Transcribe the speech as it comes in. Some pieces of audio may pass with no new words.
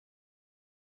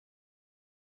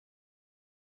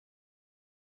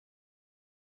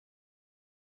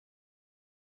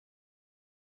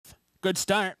Good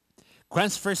start.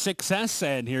 Quest for Success,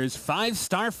 and here's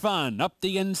 5-Star Fun. Up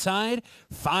the inside,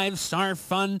 5-Star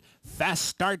Fun, fast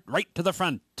start right to the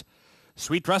front.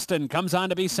 Sweet Rustin comes on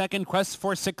to be second. Quest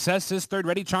for Success is third.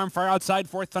 Ready Charm far outside.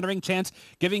 Fourth, Thundering Chance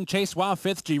giving chase while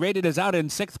fifth. G-Rated is out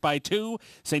in sixth by 2.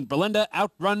 St. Belinda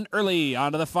outrun early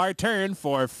onto the far turn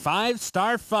for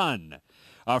 5-Star Fun.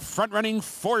 A front-running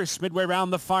force midway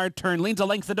round the far turn, leans a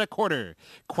length and a quarter.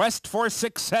 Quest for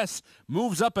Success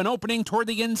moves up an opening toward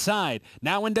the inside.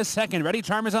 Now into second. Ready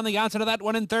Charm is on the outside of that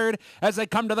one in third as they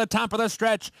come to the top of the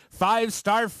stretch.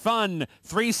 5-Star Fun,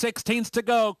 3/16 to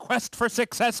go. Quest for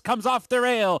Success comes off the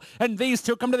rail, and these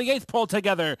two come to the eighth pole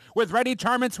together with Ready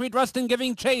Charm and Sweet Rustin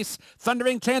giving chase.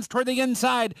 Thundering Chance toward the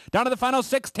inside. Down to the final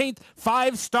 16th.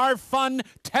 5-Star Fun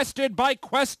tested by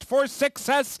Quest for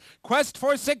Success. Quest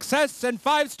for Success and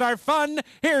 5-Star Fun.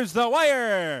 Here's the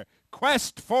wire.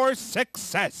 Quest for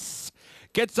Success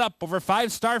gets up over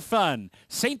 5-Star Fun.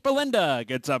 St. Belinda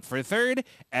gets up for third,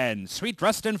 and Sweet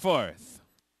Rustin fourth.